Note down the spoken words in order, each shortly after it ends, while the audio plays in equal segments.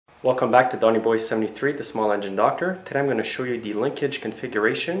Welcome back to Donny Boy 73, the small engine doctor. Today I'm going to show you the linkage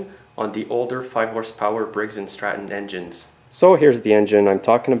configuration on the older 5 horsepower Briggs Stratton engines. So here's the engine I'm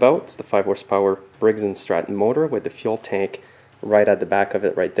talking about. It's the 5 horsepower Briggs Stratton motor with the fuel tank right at the back of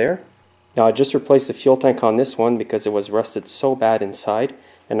it right there. Now I just replaced the fuel tank on this one because it was rusted so bad inside,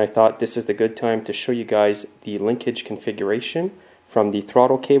 and I thought this is the good time to show you guys the linkage configuration from the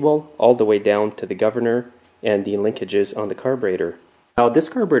throttle cable all the way down to the governor and the linkages on the carburetor. Now this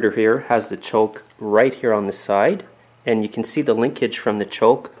carburetor here has the choke right here on the side, and you can see the linkage from the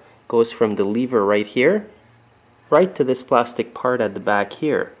choke goes from the lever right here right to this plastic part at the back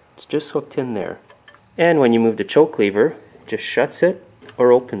here. It's just hooked in there. And when you move the choke lever, it just shuts it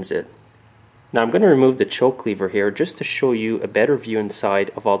or opens it. Now I'm going to remove the choke lever here just to show you a better view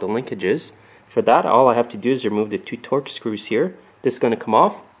inside of all the linkages. For that, all I have to do is remove the 2 torx screws here. This is going to come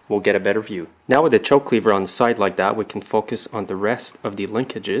off. We'll get a better view. Now with the choke lever on the side like that, we can focus on the rest of the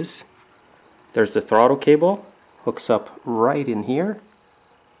linkages. There's the throttle cable, hooks up right in here.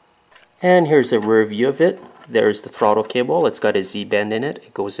 And here's a rear view of it. There's the throttle cable, it's got a Z-bend in it,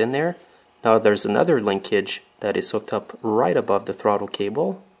 it goes in there. Now there's another linkage that is hooked up right above the throttle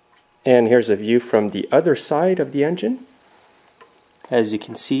cable. And here's a view from the other side of the engine. As you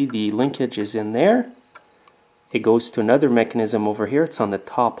can see, the linkage is in there. It goes to another mechanism over here. It's on the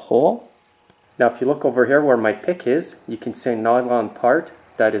top hole. Now if you look over here where my pick is, you can see a nylon part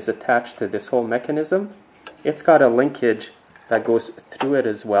that is attached to this whole mechanism. It's got a linkage that goes through it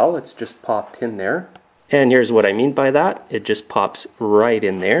as well. It's just popped in there. And here's what I mean by that. It just pops right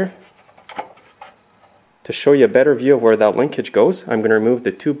in there. To show you a better view of where that linkage goes, I'm going to remove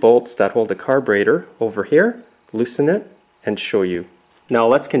the 2 bolts that hold the carburetor over here, loosen it, and show you. Now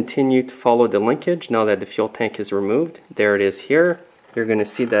let's continue to follow the linkage now that the fuel tank is removed. There it is here. You're going to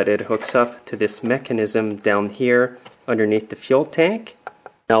see that it hooks up to this mechanism down here underneath the fuel tank.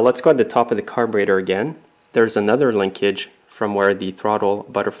 Now let's go to the top of the carburetor again. There's another linkage from where the throttle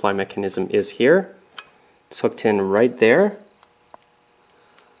butterfly mechanism is here. It's hooked in right there.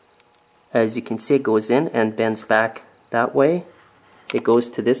 As you can see, it goes in and bends back that way. It goes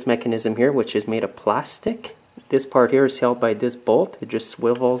to this mechanism here, which is made of plastic. This part here is held by this bolt. It just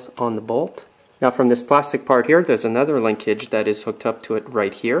swivels on the bolt. Now from this plastic part here, there's another linkage that is hooked up to it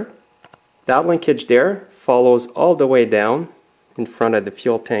right here. That linkage there follows all the way down in front of the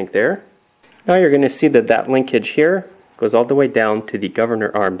fuel tank there. Now you're going to see that that linkage here goes all the way down to the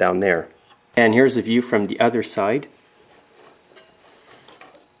governor arm down there. And here's a view from the other side.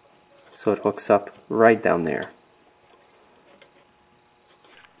 So it hooks up right down there.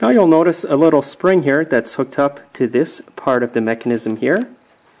 Now you'll notice a little spring here that's hooked up to this part of the mechanism here.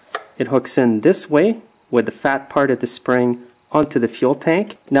 It hooks in this way with the fat part of the spring onto the fuel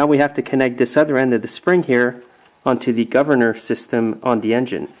tank. Now we have to connect this other end of the spring here onto the governor system on the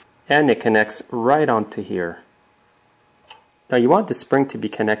engine. And it connects right onto here. Now you want the spring to be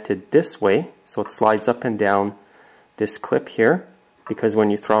connected this way, so it slides up and down this clip here, because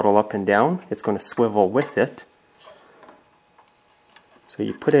when you throttle up and down, it's going to swivel with it. So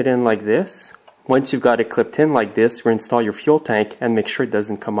you put it in like this. Once you've got it clipped in like this, reinstall your fuel tank and make sure it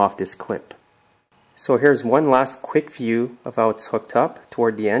doesn't come off this clip. So here's one last quick view of how it's hooked up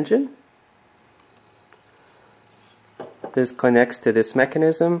toward the engine. This connects to this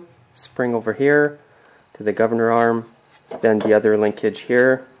mechanism, spring over here, to the governor arm, then the other linkage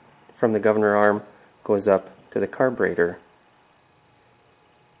here from the governor arm goes up to the carburetor.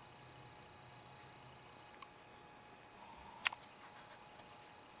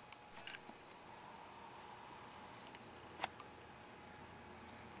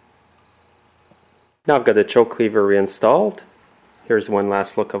 Now I've got the choke lever reinstalled. Here's one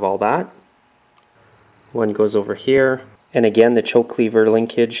last look of all that. One goes over here, and again the choke lever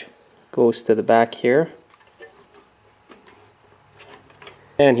linkage goes to the back here.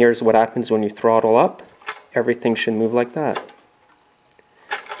 And here's what happens when you throttle up. Everything should move like that.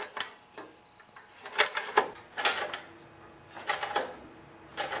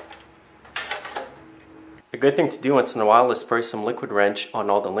 A good thing to do once in a while is spray some liquid wrench on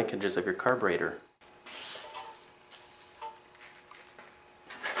all the linkages of your carburetor.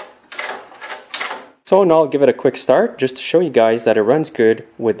 So now I'll give it a quick start just to show you guys that it runs good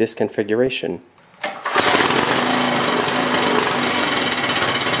with this configuration.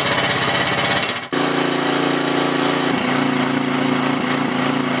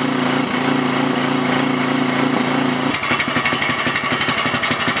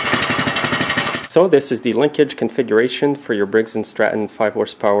 So this is the linkage configuration for your Briggs & Stratton 5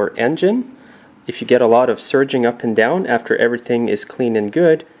 horsepower engine. If you get a lot of surging up and down after everything is clean and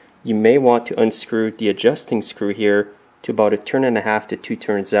good, you may want to unscrew the adjusting screw here to about 1.5 to 2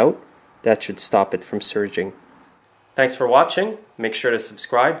 turns out. That should stop it from surging. Thanks for watching. Make sure to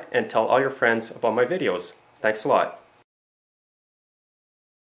subscribe and tell all your friends about my videos. Thanks a lot.